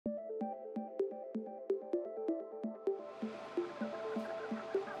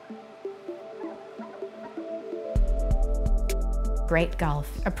Great Gulf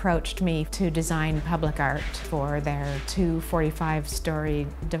approached me to design public art for their two 45-story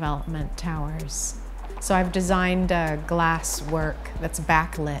development towers. So I've designed a glass work that's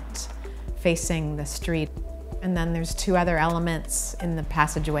backlit facing the street. And then there's two other elements in the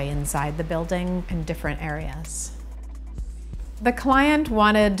passageway inside the building in different areas. The client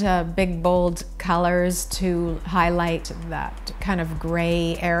wanted big, bold colors to highlight that kind of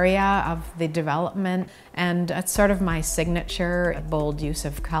gray area of the development, and it's sort of my signature, a bold use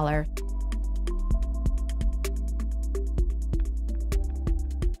of color.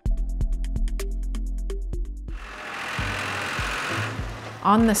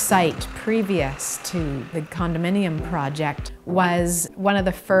 On the site previous to the condominium project was one of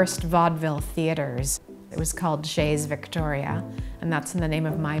the first vaudeville theaters. It was called Shea's Victoria, and that's the name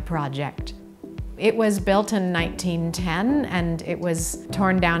of my project. It was built in 1910 and it was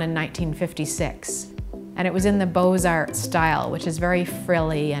torn down in 1956. And it was in the Beaux-Arts style, which is very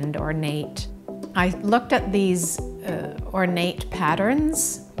frilly and ornate. I looked at these ornate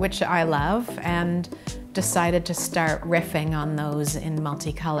patterns, which I love, and decided to start riffing on those in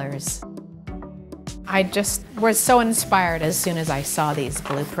multicolors. I just was so inspired as soon as I saw these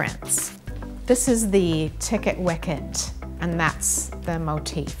blueprints. This is the ticket wicket, and that's the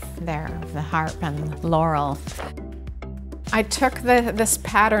motif there, the harp and laurel. I took this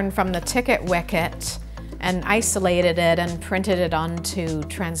pattern from the ticket wicket and isolated it and printed it onto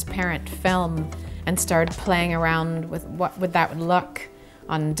transparent film and started playing around with what that would look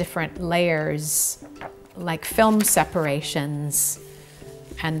on different layers, like film separations,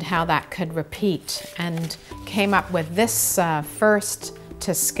 and how that could repeat, and came up with this first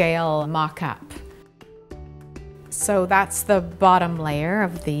to scale mock-up. So that's the bottom layer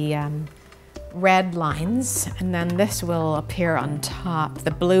of the red lines, and then this will appear on top, the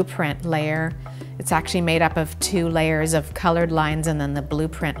blueprint layer. It's actually made up of two layers of colored lines and then the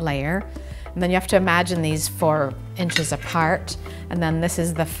blueprint layer. And then you have to imagine these 4 inches apart, and then this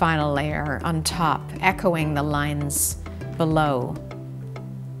is the final layer on top, echoing the lines below.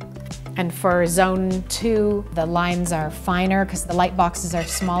 And for zone 2, the lines are finer because the light boxes are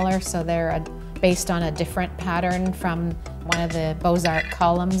smaller, so they're based on a different pattern from one of the Beaux-Arts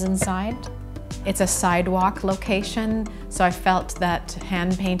columns inside. It's a sidewalk location, so I felt that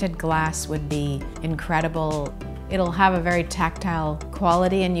hand-painted glass would be incredible. It'll have a very tactile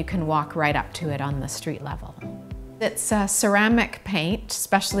quality and you can walk right up to it on the street level. It's a ceramic paint,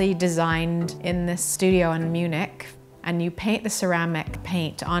 specially designed in this studio in Munich. And you paint the ceramic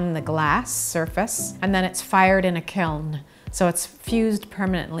paint on the glass surface, and then it's fired in a kiln, so it's fused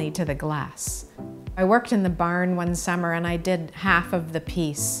permanently to the glass. I worked in the barn one summer and I did half of the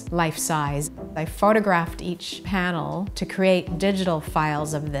piece life-size. I photographed each panel to create digital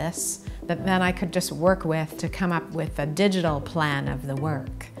files of this that then I could just work with to come up with a digital plan of the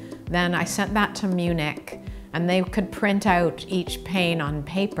work. Then I sent that to Munich, and they could print out each pane on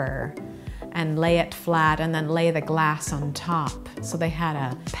paper and lay it flat and then lay the glass on top. So they had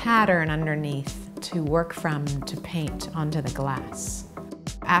a pattern underneath to work from to paint onto the glass.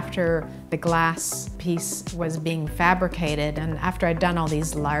 After the glass piece was being fabricated and after I'd done all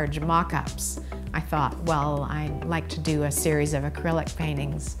these large mock-ups, I thought, well, I'd like to do a series of acrylic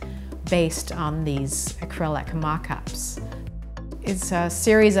paintings based on these acrylic mock-ups. It's a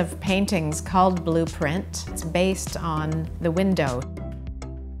series of paintings called Blueprint. It's based on the window.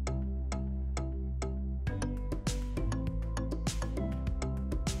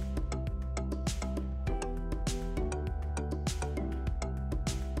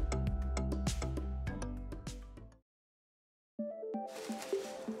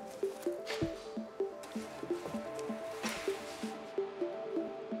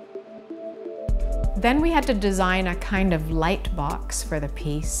 Then we had to design a kind of light box for the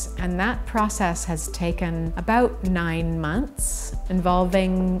piece, and that process has taken about 9 months,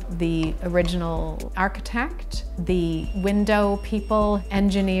 involving the original architect, the window people,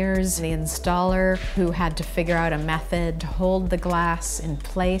 engineers, the installer who had to figure out a method to hold the glass in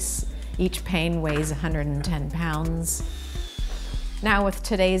place. Each pane weighs 110 pounds. Now with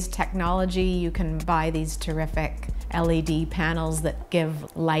today's technology, you can buy these terrific LED panels that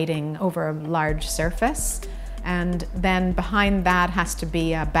give lighting over a large surface. And then behind that has to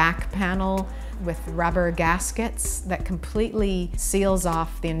be a back panel with rubber gaskets that completely seals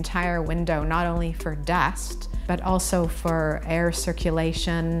off the entire window, not only for dust, but also for air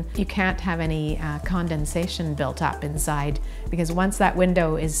circulation. You can't have any condensation built up inside, because once that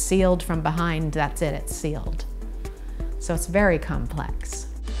window is sealed from behind, that's it, it's sealed. So it's very complex.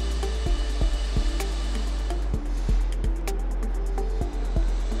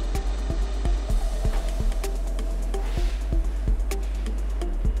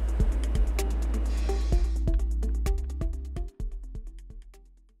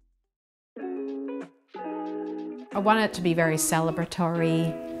 I wanted it to be very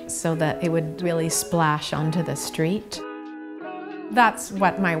celebratory so that it would really splash onto the street. That's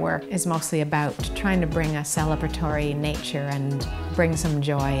what my work is mostly about, trying to bring a celebratory nature and bring some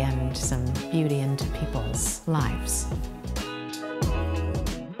joy and some beauty into people's lives.